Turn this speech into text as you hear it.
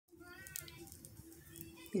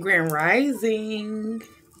Grand Rising.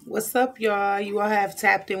 What's up, y'all? You all have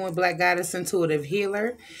tapped in with Black Goddess Intuitive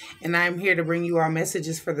Healer, and I'm here to bring you all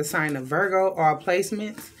messages for the sign of Virgo, all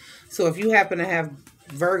placements. So if you happen to have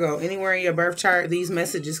Virgo anywhere in your birth chart, these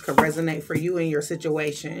messages could resonate for you and your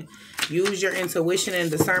situation. Use your intuition and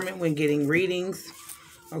discernment when getting readings.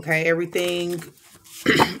 Okay, everything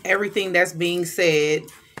that's being said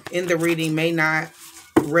in the reading may not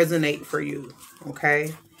resonate for you.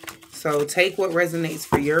 Okay. So take what resonates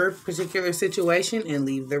for your particular situation and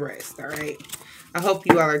leave the rest, all right? I hope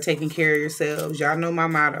you all are taking care of yourselves. Y'all know my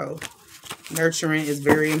motto. Nurturing is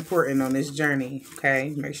very important on this journey,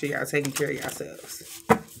 okay? Make sure y'all taking care of yourselves.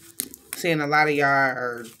 Seeing a lot of y'all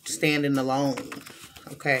are standing alone,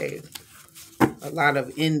 okay? A lot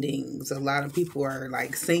of endings. A lot of people are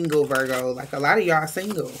like single, Virgo. Like a lot of y'all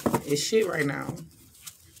single. It's shit right now,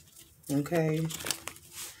 okay?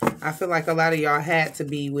 I feel like a lot of y'all had to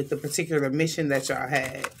be with the particular mission that y'all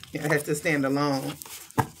had. Y'all had to stand alone.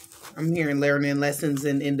 I'm hearing learning lessons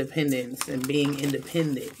in independence and being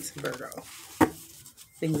independent, Virgo.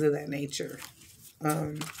 Things of that nature.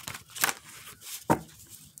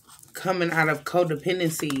 Coming out of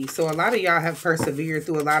codependency. So a lot of y'all have persevered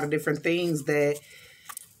through a lot of different things that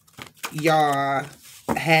y'all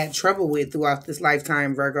had trouble with throughout this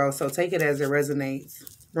lifetime, Virgo. So take it as it resonates.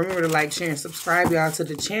 Remember to like, share, and subscribe, y'all, to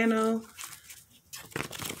the channel.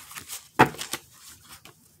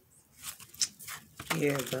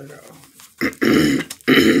 Yeah, Virgo.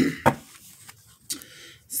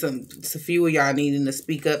 It's a few of y'all needing to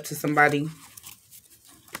speak up to somebody.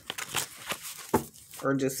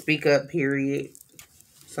 Or just speak up, period.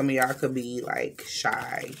 Some of y'all could be, like,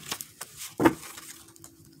 shy.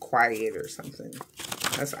 Quiet or something.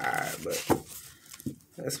 That's odd, but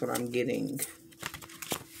that's what I'm getting.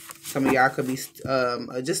 Some of y'all could be,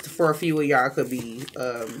 just for a few of y'all could be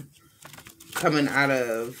coming out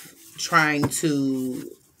of trying to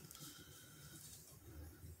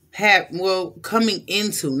have, well, coming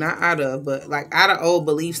into, not out of, but like out of old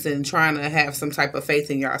beliefs and trying to have some type of faith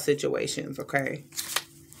in y'all situations, okay?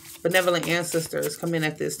 Benevolent ancestors, come in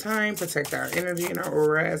at this time, protect our energy and our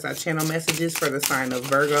aura as I channel messages for the sign of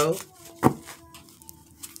Virgo.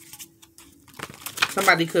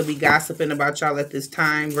 Somebody could be gossiping about y'all at this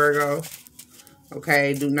time, Virgo.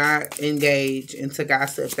 Okay, do not engage into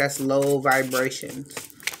gossip. That's low vibrations.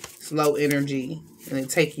 It's low energy. And it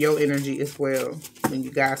take your energy as well when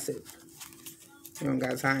you gossip. You don't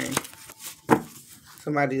got time.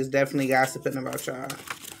 Somebody is definitely gossiping about y'all.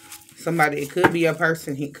 Somebody, it could be a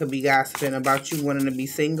person, he could be gossiping about you wanting to be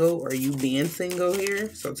single or you being single here.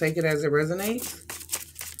 So take it as it resonates.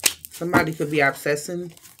 Somebody could be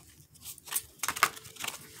obsessing.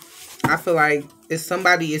 I feel like if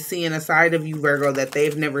somebody is seeing a side of you, Virgo, that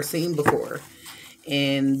they've never seen before.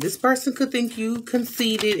 And this person could think you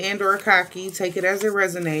conceited and or cocky. Take it as it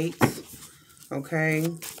resonates. Okay.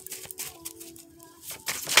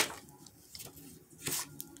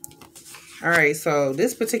 Alright, so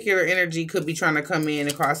this particular energy could be trying to come in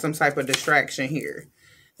and cause some type of distraction here.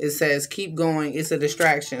 It says, keep going. It's a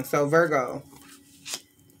distraction. So, Virgo,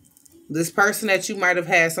 this person that you might have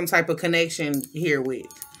had some type of connection here with.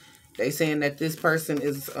 They saying that this person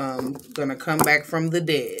is going to come back from the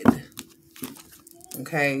dead.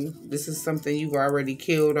 Okay. This is something you've already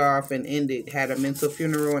killed off and ended. Had a mental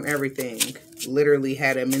funeral and everything. Literally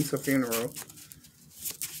had a mental funeral.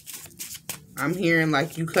 I'm hearing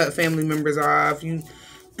like you cut family members off. You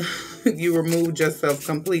removed yourself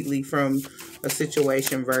completely from a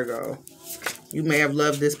situation, Virgo. You may have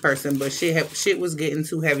loved this person, but shit was getting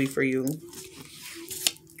too heavy for you.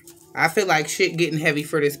 I feel like shit getting heavy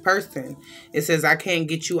for this person. It says, I can't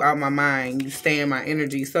get you out my mind. You stay in my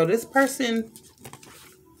energy. So this person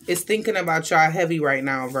is thinking about y'all heavy right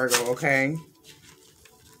now, Virgo, okay?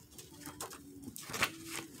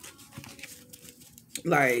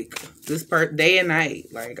 Like, this day and night.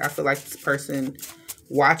 Like, I feel like this person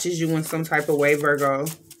watches you in some type of way, Virgo.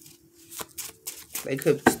 They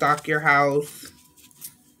could stalk your house.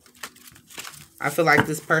 I feel like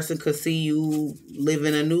this person could see you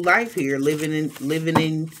living a new life here, living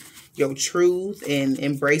in your truth and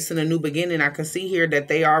embracing a new beginning. I can see here that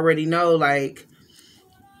they already know, like,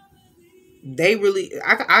 they really,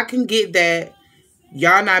 I can get that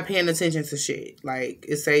y'all not paying attention to shit. Like,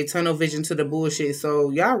 it's a tunnel vision to the bullshit. So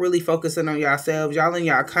y'all really focusing on yourselves. Y'all in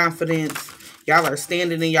y'all confidence. Y'all are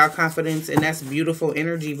standing in y'all confidence, and that's beautiful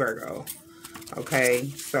energy, Virgo. Okay,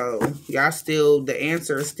 so y'all still, the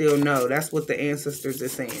answer is still no. That's what the ancestors are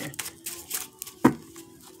saying.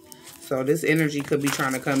 So this energy could be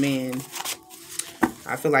trying to come in.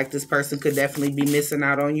 I feel like this person could definitely be missing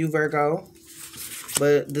out on you, Virgo.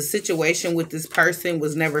 But the situation with this person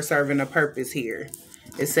was never serving a purpose here.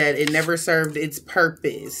 It said it never served its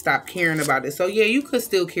purpose. Stop caring about it. So yeah, you could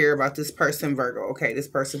still care about this person, Virgo. Okay, this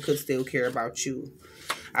person could still care about you.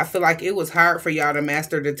 I feel like it was hard for y'all to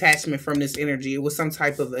master detachment from this energy. It was some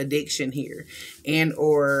type of addiction here. And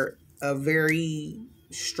or a very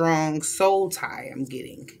strong soul tie I'm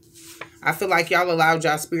getting. I feel like y'all allowed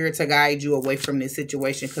y'all spirit to guide you away from this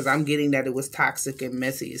situation because I'm getting that it was toxic and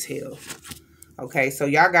messy as hell. Okay, so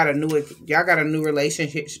y'all got a new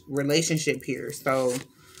relationship here. So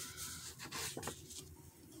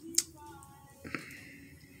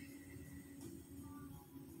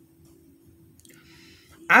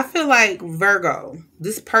I feel like, Virgo,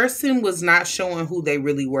 this person was not showing who they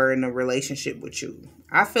really were in a relationship with you.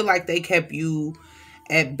 I feel like they kept you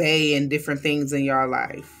at bay in different things in your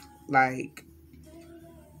life. Like,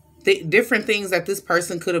 different things that this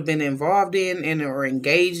person could have been involved in and or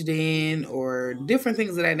engaged in or different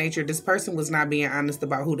things of that nature. This person was not being honest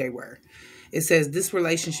about who they were. It says this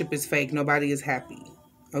relationship is fake. Nobody is happy.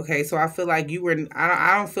 Okay, so I feel like you were,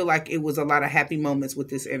 I don't feel like it was a lot of happy moments with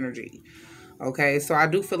this energy. Okay, so I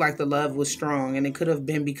do feel like the love was strong and it could have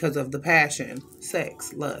been because of the passion,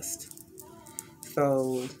 sex, lust.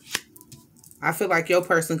 So I feel like your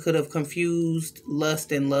person could have confused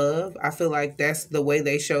lust and love. I feel like that's the way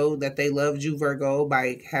they showed that they loved you, Virgo,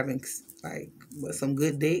 by having like some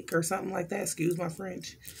good dick or something like that. Excuse my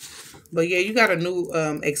French. But yeah, you got a new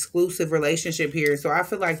exclusive relationship here. So I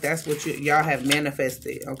feel like that's what y'all have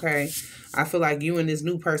manifested, okay? I feel like you and this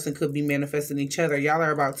new person could be manifesting each other. Y'all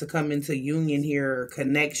are about to come into union here, or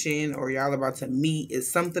connection, or y'all about to meet.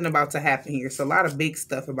 It's something about to happen here. So a lot of big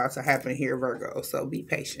stuff about to happen here, Virgo. So be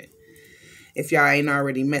patient if y'all ain't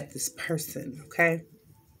already met this person, okay?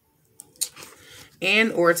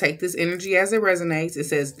 And or take this energy as it resonates. It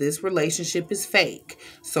says this relationship is fake.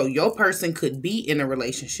 So your person could be in a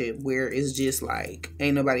relationship where it's just like,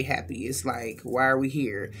 ain't nobody happy. It's like, why are we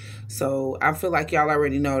here? So I feel like y'all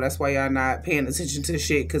already know. That's why y'all not paying attention to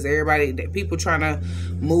shit. Because people trying to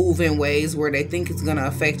move in ways where they think it's going to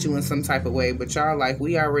affect you in some type of way. But y'all like,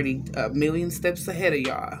 we already a million steps ahead of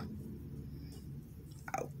y'all.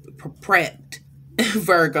 Prepped,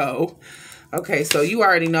 Virgo. Okay, so you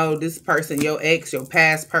already know this person, your ex, your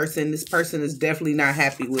past person. This person is definitely not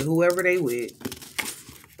happy with whoever they with.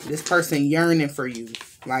 This person yearning for you.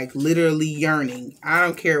 Like, literally yearning. I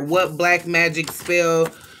don't care what black magic spell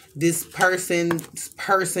this person,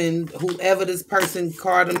 whoever this person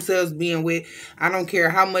called themselves being with. I don't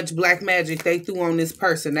care how much black magic they threw on this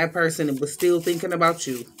person. That person was still thinking about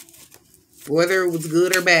you. Whether it was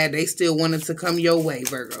good or bad, they still wanted to come your way,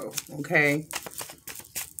 Virgo. Okay?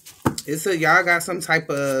 Y'all got some type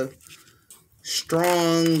of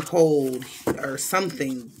stronghold or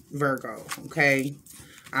something, Virgo, okay?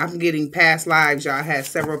 I'm getting past lives. Y'all had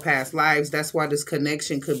several past lives. That's why this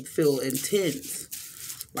connection could feel intense.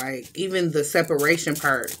 Like, even the separation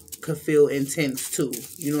part could feel intense, too.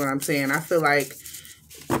 You know what I'm saying? I feel like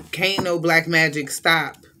can't no black magic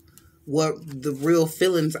stop what the real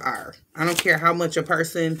feelings are. I don't care how much a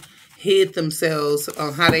person hid themselves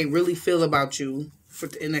on how they really feel about you.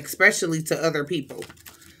 And especially to other people.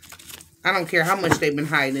 I don't care how much they've been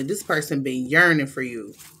hiding. This person been yearning for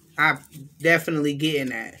you. I'm definitely getting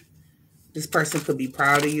that. This person could be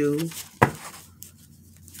proud of you.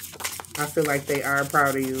 I feel like they are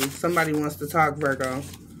proud of you. Somebody wants to talk, Virgo.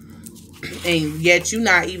 And yet you're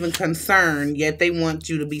not even concerned. Yet they want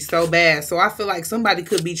you to be so bad. So I feel like somebody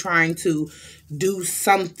could be trying to do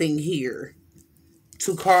something here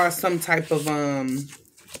to cause some type of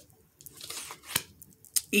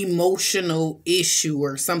emotional issue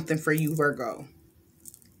or something for you, Virgo.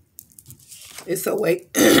 It's a waste.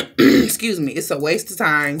 Excuse me. It's a waste of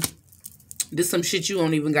time. This some shit you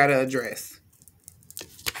don't even gotta address.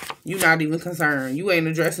 You not even concerned. You ain't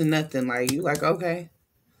addressing nothing. Like, you like, okay.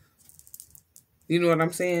 You know what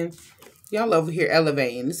I'm saying? Y'all over here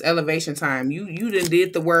elevating. This elevation time. You done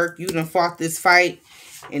did the work. You done fought this fight.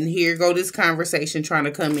 And here go this conversation trying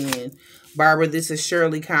to come in. Barbara, this is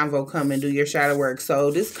Shirley Convo. Come and do your shadow work.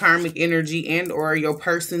 So this karmic energy and or your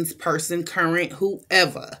person's person, current,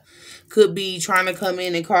 whoever, could be trying to come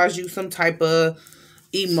in and cause you some type of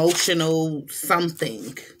emotional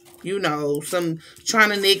something. You know, some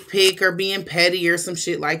trying to nitpick or being petty or some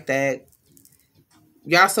shit like that.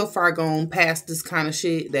 Y'all so far gone past this kind of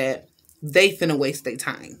shit that they finna waste their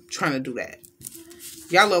time trying to do that.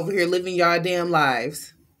 Y'all over here living y'all damn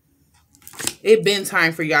lives. It been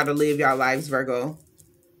time for y'all to live y'all lives, Virgo.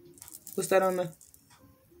 What's that on the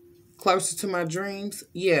closer to my dreams?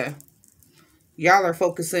 Yeah. Y'all are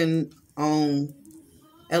focusing on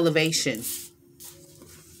elevation.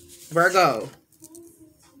 Virgo.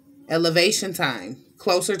 Elevation time.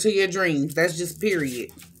 Closer to your dreams. That's just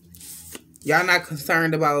period. Y'all not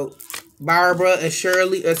concerned about Barbara or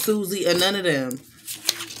Shirley or Susie or none of them.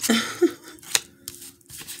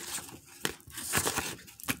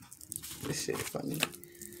 This shit is funny.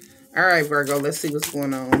 All right, Virgo, let's see what's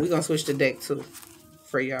going on. We're going to switch the deck too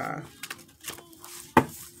for y'all.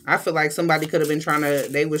 I feel like somebody could have been trying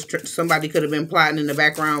to, somebody could have been plotting in the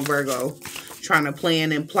background, Virgo, trying to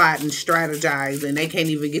plan and plot and strategize, and they can't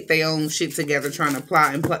even get their own shit together trying to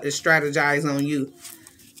plot and strategize on you.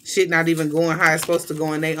 Shit not even going how it's supposed to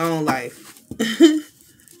go in their own life.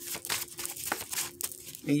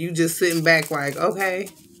 And you just sitting back like, okay.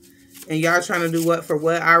 And y'all trying to do what for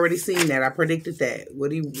what? I already seen that. I predicted that.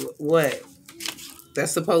 What?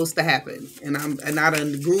 That's supposed to happen. And I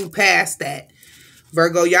done grew past that.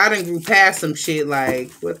 Virgo, y'all done grew past some shit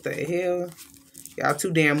like, what the hell? Y'all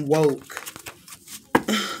too damn woke.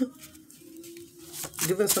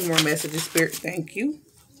 Give us some more messages, Spirit. Thank you.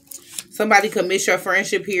 Somebody could miss your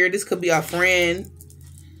friendship here. This could be a friend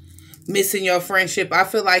missing your friendship. I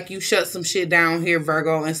feel like you shut some shit down here,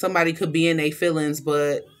 Virgo, and somebody could be in their feelings,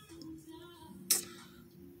 but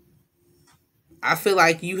I feel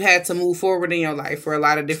like you had to move forward in your life for a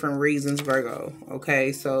lot of different reasons, Virgo.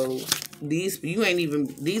 Okay, so these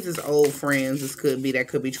is old friends. This could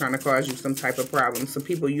be trying to cause you some type of problem. Some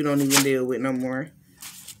people you don't even deal with no more.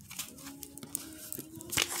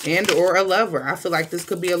 And or a lover. I feel like this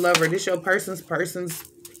could be a lover. This your person's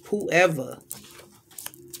whoever.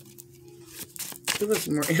 Give us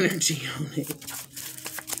more energy on it.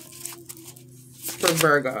 For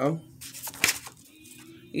Virgo.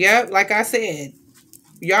 Yep, like I said,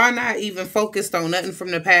 y'all not even focused on nothing from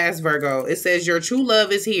the past, Virgo. It says your true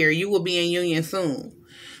love is here. You will be in union soon.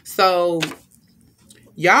 So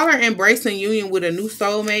y'all are embracing union with a new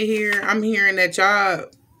soulmate here. I'm hearing that y'all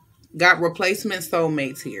got replacement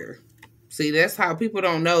soulmates here. See, that's how people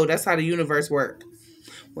don't know. That's how the universe works.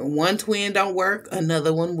 When one twin don't work,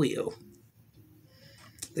 another one will.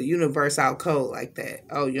 The universe out cold like that.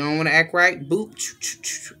 Oh, you don't want to act right? Boop.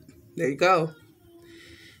 There you go.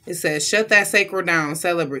 It says, shut that sacral down.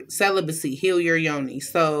 Celibacy. Heal your yoni.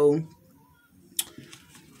 So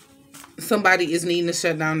somebody is needing to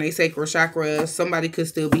shut down their sacral chakra. Somebody could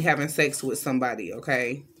still be having sex with somebody,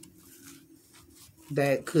 okay?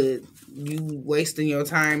 That could, you wasting your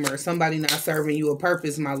time or somebody not serving you a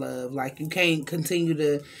purpose, my love. Like, you can't continue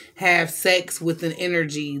to have sex with an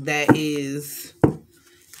energy that is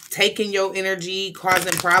taking your energy,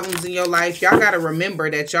 causing problems in your life. Y'all got to remember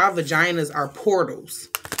that y'all vaginas are portals.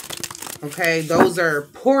 Okay, those are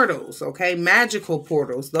portals, okay? Magical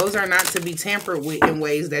portals. Those are not to be tampered with in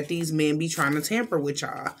ways that these men be trying to tamper with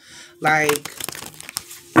y'all. Like,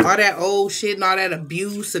 all that old shit and all that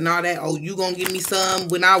abuse and all that, oh, you gonna give me some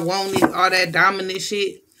when I want it, all that dominant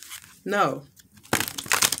shit. No.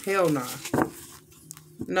 Hell nah.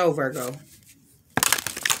 No, Virgo.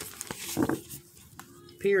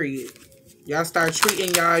 Period. Y'all start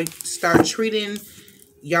treating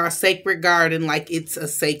y'all sacred garden like it's a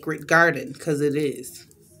sacred garden, because it is.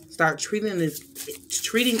 Start treating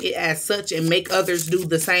it as such and make others do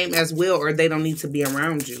the same as well, or they don't need to be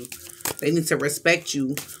around you. They need to respect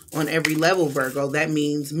you on every level, Virgo. That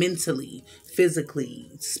means mentally,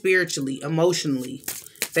 physically, spiritually, emotionally.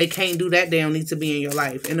 They can't do that. They don't need to be in your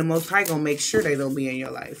life. And the Most High gonna make sure they don't be in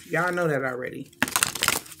your life. Y'all know that already.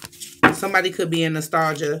 Somebody could be in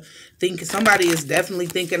nostalgia. Somebody is definitely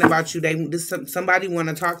thinking about you. Somebody want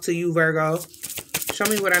to talk to you, Virgo. Show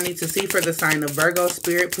me what I need to see for the sign of Virgo.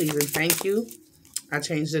 Spirit, please and thank you. I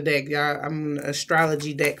changed the deck, y'all. I'm an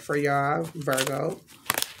astrology deck for y'all, Virgo.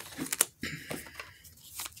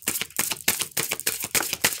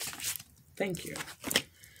 Thank you.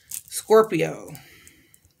 Scorpio.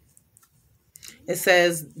 It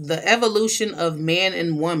says, the evolution of man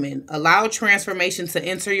and woman. Allow transformation to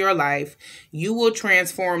enter your life. You will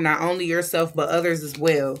transform not only yourself, but others as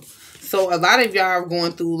well. So a lot of y'all are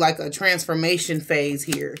going through like a transformation phase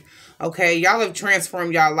here. Okay, y'all have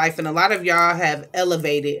transformed y'all life, and a lot of y'all have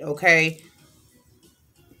elevated, okay?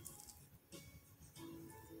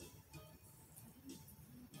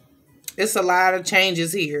 It's a lot of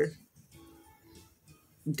changes here.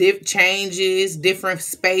 Changes, different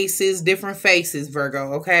spaces, different faces,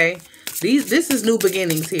 Virgo, okay? This is new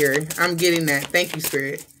beginnings here. I'm getting that. Thank you,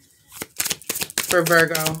 Spirit. For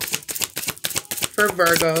Virgo. For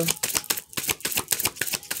Virgo.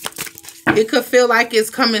 It could feel like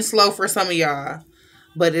it's coming slow for some of y'all,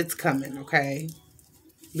 but it's coming, okay?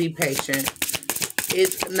 Be patient.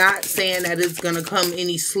 It's not saying that it's going to come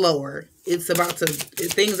any slower. It's about to,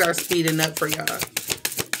 things are speeding up for y'all.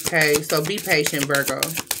 Okay, so be patient, Virgo.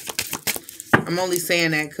 I'm I'm only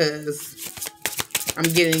saying that because I'm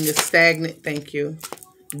getting a stagnant. Thank you.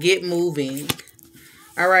 Get moving.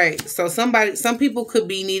 All right. So some people could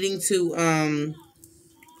be needing to,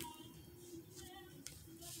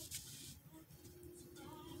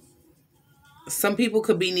 some people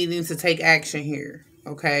could be needing to take action here.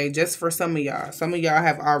 Okay. Just for some of y'all. Some of y'all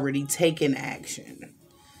have already taken action.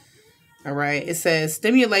 All right. It says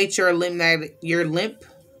stimulate your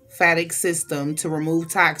lymphatic system to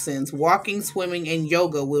remove toxins. Walking, swimming, and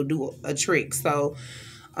yoga will do a trick. So,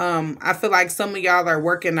 I feel like some of y'all are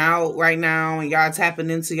working out right now and y'all tapping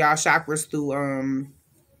into y'all chakras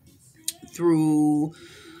through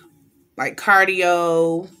like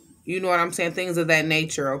cardio, you know what I'm saying? Things of that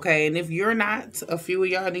nature, okay? And if you're not, a few of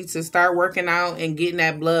y'all need to start working out and getting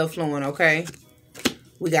that blood flowing, okay?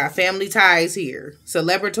 We got family ties here.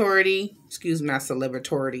 Celebratory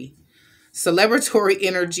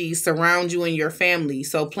energy surround you and your family.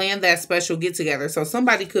 So plan that special get together. So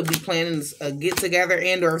somebody could be planning a get together,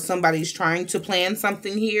 and or somebody's trying to plan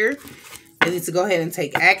something here. They need to go ahead and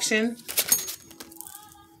take action.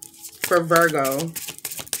 For Virgo.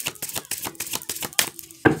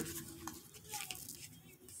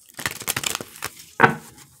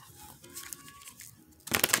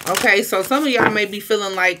 Okay, so some of y'all may be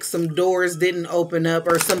feeling like some doors didn't open up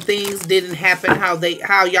or some things didn't happen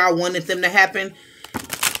how y'all wanted them to happen.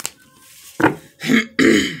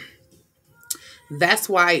 That's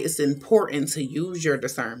why it's important to use your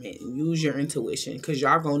discernment, use your intuition, because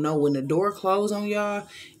y'all gonna know when the door closed on y'all,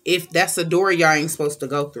 if that's a door y'all ain't supposed to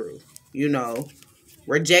go through. You know,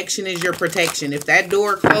 rejection is your protection. If that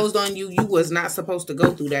door closed on you, you was not supposed to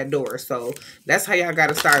go through that door. So that's how y'all got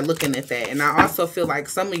to start looking at that. And I also feel like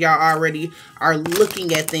some of y'all already are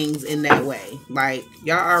looking at things in that way. Like,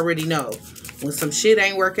 y'all already know when some shit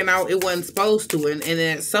ain't working out, it wasn't supposed to. And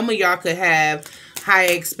then some of y'all could have high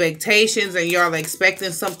expectations and y'all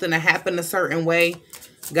expecting something to happen a certain way.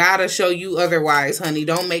 Gotta show you otherwise, honey.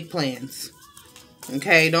 Don't make plans.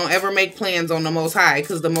 Okay, don't ever make plans on the Most High,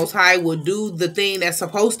 because the Most High will do the thing that's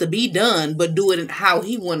supposed to be done, but do it how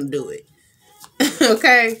He want to do it.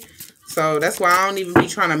 Okay, so that's why I don't even be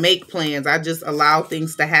trying to make plans. I just allow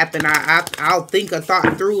things to happen. I'll think a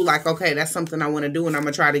thought through, like, okay, that's something I want to do, and I'm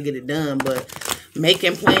gonna try to get it done. But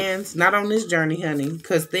making plans, not on this journey, honey,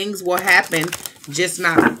 because things will happen, just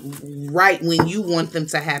not right when you want them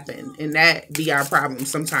to happen. And that be our problem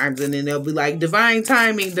sometimes. And then they'll be like, divine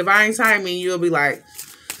timing, divine timing. You'll be like,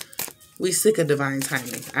 we sick of divine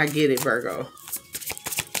timing. I get it, Virgo.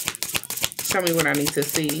 Show me what I need to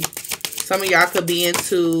see. Some of y'all could be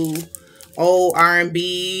into old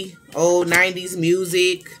R&B, old 90s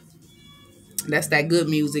music. That's that good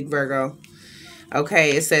music, Virgo.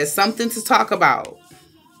 Okay, it says something to talk about.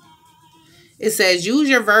 It says, use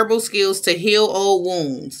your verbal skills to heal old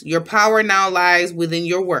wounds. Your power now lies within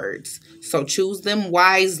your words. So choose them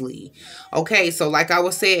wisely. Okay, so like I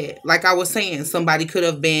was saying, somebody could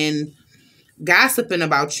have been gossiping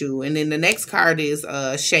about you. And then the next card is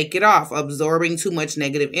shake it off, absorbing too much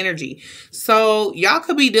negative energy. So y'all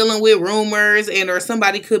could be dealing with rumors, and or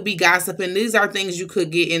somebody could be gossiping. These are things you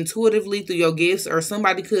could get intuitively through your gifts, or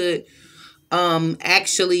somebody could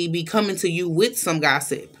actually be coming to you with some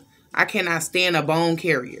gossip. I cannot stand a bone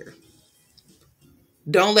carrier.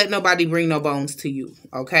 Don't let nobody bring no bones to you.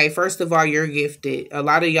 Okay. First of all, you're gifted. A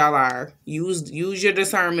lot of y'all are. Use your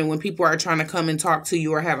discernment when people are trying to come and talk to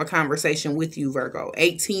you or have a conversation with you, Virgo.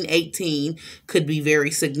 1818 could be very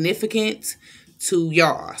significant to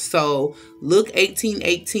y'all. So look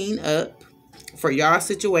 1818 up for y'all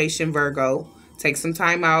situation, Virgo. Take some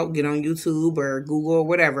time out, get on YouTube or Google or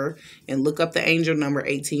whatever, and look up the angel number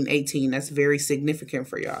 1818. That's very significant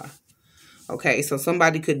for y'all. Okay, so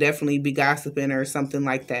somebody could definitely be gossiping or something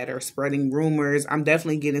like that, or spreading rumors. I'm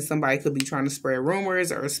definitely getting somebody could be trying to spread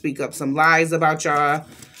rumors or speak up some lies about y'all.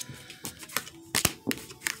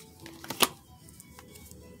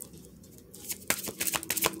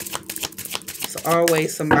 It's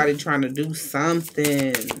always somebody trying to do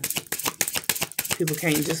something. People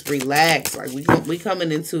can't just relax. Like we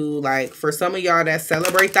coming into, like, for some of y'all that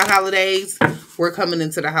celebrate the holidays, we're coming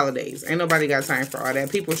into the holidays. Ain't nobody got time for all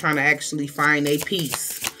that. People trying to actually find a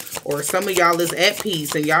peace. Or some of y'all is at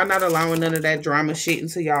peace and y'all not allowing none of that drama shit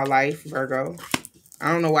into y'all life, Virgo.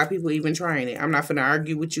 I don't know why people even trying it. I'm not finna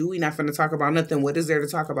argue with you. We not finna talk about nothing. What is there to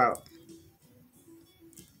talk about?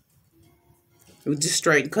 We just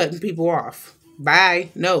straight cutting people off. Bye.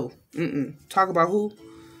 No. Talk about who?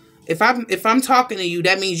 If I'm talking to you,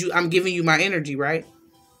 that means I'm giving you my energy, right?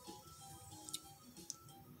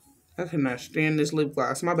 I cannot stand this lip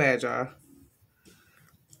gloss. My bad, y'all.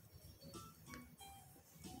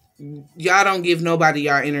 Y'all don't give nobody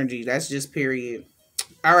y'all energy. That's just period.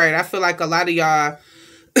 All right. I feel like a lot of y'all,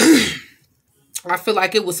 I feel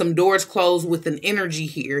like it was some doors closed with an energy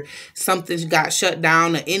here. Something got shut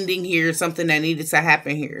down, an ending here, something that needed to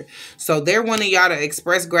happen here. So they're wanting y'all to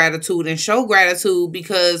express gratitude and show gratitude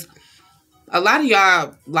because a lot of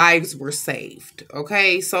y'all lives were saved.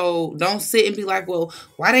 Okay. So don't sit and be like, well,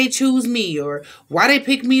 why they choose me or why they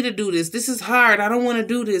pick me to do this? This is hard. I don't want to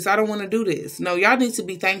do this. I don't want to do this. No, y'all need to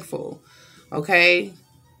be thankful. Okay.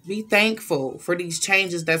 Be thankful for these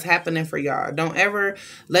changes that's happening for y'all. Don't ever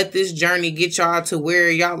let this journey get y'all to where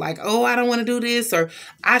y'all like, oh, I don't want to do this or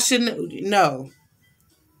I shouldn't. No.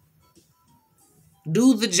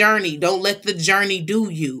 Do the journey. Don't let the journey do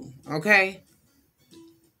you. Okay.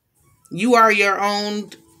 You are your own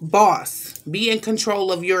boss. Be in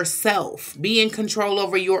control of yourself. Be in control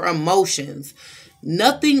over your emotions.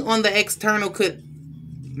 Nothing on the external could...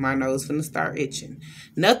 My nose finna start itching.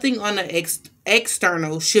 Nothing on the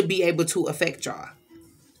external should be able to affect y'all.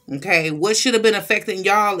 Okay? What should have been affecting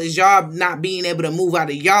y'all is y'all not being able to move out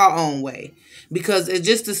of y'all own way. Because it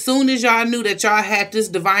just as soon as y'all knew that y'all had this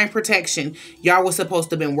divine protection, y'all was supposed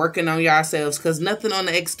to have been working on yourselves because nothing on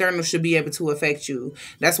the external should be able to affect you.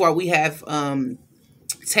 That's why we have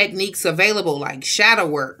techniques available like shadow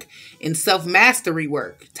work and self-mastery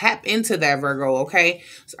work. Tap into that, Virgo, okay?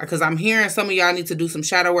 Because I'm hearing some of y'all need to do some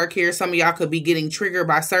shadow work here. Some of y'all could be getting triggered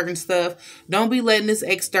by certain stuff. Don't be letting this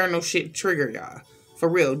external shit trigger y'all. For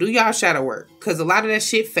real, do y'all shadow work. Because a lot of that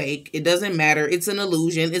shit fake. It doesn't matter. It's an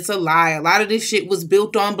illusion. It's a lie. A lot of this shit was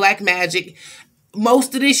built on black magic.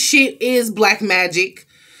 Most of this shit is black magic.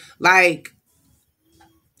 Like,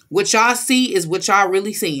 what y'all see is what y'all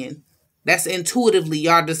really seeing. That's intuitively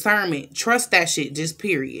y'all discernment. Trust that shit, just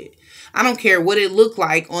period. I don't care what it looked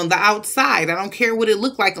like on the outside. I don't care what it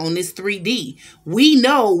looked like on this 3D. We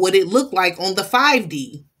know what it looked like on the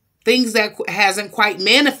 5D. Things that hasn't quite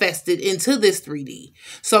manifested into this 3D.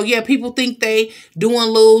 So yeah, people think they doing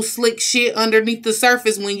little slick shit underneath the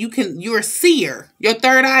surface when you're a seer. Your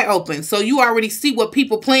third eye open. So you already see what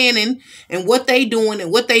people planning and what they doing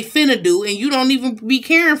and what they finna do. And you don't even be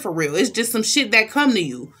caring for real. It's just some shit that come to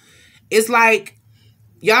you. It's like,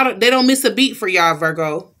 y'all, they don't miss a beat for y'all,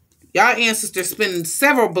 Virgo. Y'all ancestors spending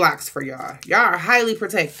several blocks for y'all. Y'all are highly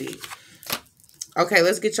protected. Okay,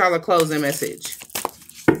 let's get y'all a closing message.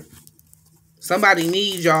 Somebody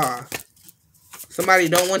needs y'all. Somebody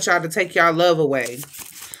don't want y'all to take y'all love away.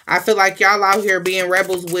 I feel like y'all out here being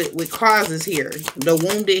rebels with causes here. The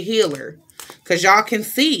wounded healer. Because y'all can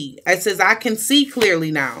see. It says, I can see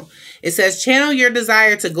clearly now. It says, channel your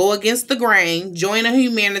desire to go against the grain, join a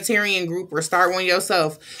humanitarian group, or start one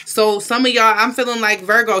yourself. So some of y'all, I'm feeling like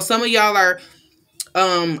Virgo, some of y'all are,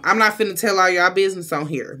 I'm not finna tell all y'all business on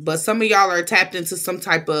here, but some of y'all are tapped into some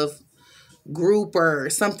type of group or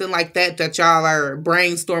something like that y'all are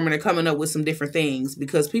brainstorming and coming up with some different things.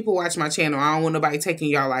 Because people watch my channel. I don't want nobody taking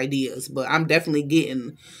y'all ideas, but I'm definitely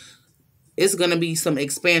getting... It's going to be some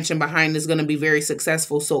expansion behind. It's going to be very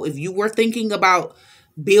successful. So if you were thinking about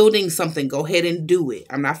building something, go ahead and do it.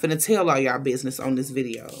 I'm not going to tell all y'all business on this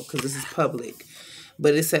video because this is public.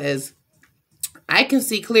 But it says, I can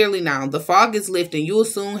see clearly now. The fog is lifting. You will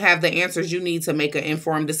soon have the answers you need to make an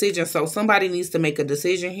informed decision. So somebody needs to make a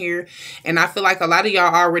decision here. And I feel like a lot of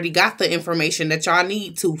y'all already got the information that y'all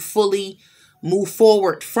need to fully move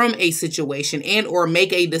forward from a situation and or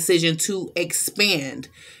make a decision to expand.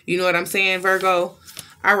 You know what I'm saying, Virgo?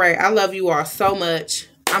 All right. I love you all so much.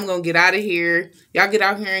 I'm going to get out of here. Y'all get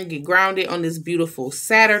out here and get grounded on this beautiful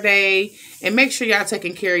Saturday. And make sure y'all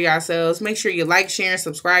taking care of yourselves. Make sure you like, share, and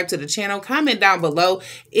subscribe to the channel. Comment down below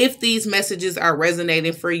if these messages are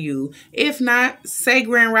resonating for you. If not, say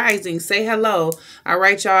Grand Rising. Say hello. All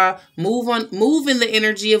right, y'all. Move in the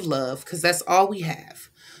energy of love because that's all we have.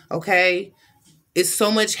 Okay? It's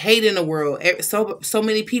so much hate in the world. So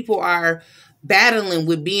many people are battling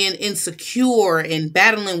with being insecure and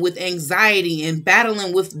battling with anxiety and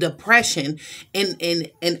battling with depression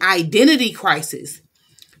and identity crisis.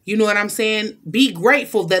 You know what I'm saying? Be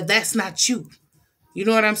grateful that that's not you. You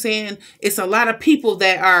know what I'm saying? It's a lot of people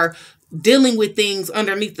that are dealing with things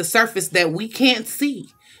underneath the surface that we can't see.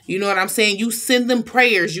 You know what I'm saying? You send them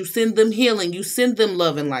prayers. You send them healing. You send them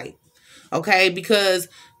love and light. Okay? Because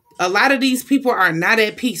a lot of these people are not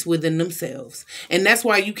at peace within themselves. And that's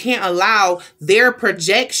why you can't allow their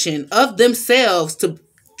projection of themselves to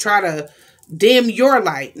try to dim your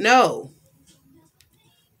light. No.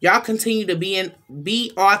 Y'all continue to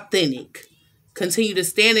be authentic. Continue to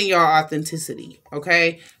stand in your authenticity.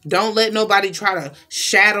 Okay? Don't let nobody try to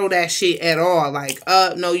shadow that shit at all. Like,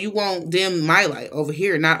 no, you won't dim my light over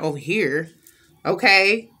here, not over here.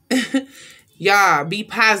 Okay? Y'all, be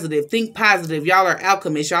positive. Think positive. Y'all are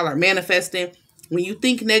alchemists. Y'all are manifesting. When you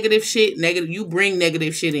think negative shit, you bring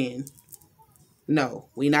negative shit in. No,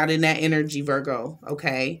 we not in that energy, Virgo.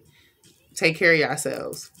 Okay? Take care of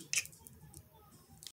yourselves.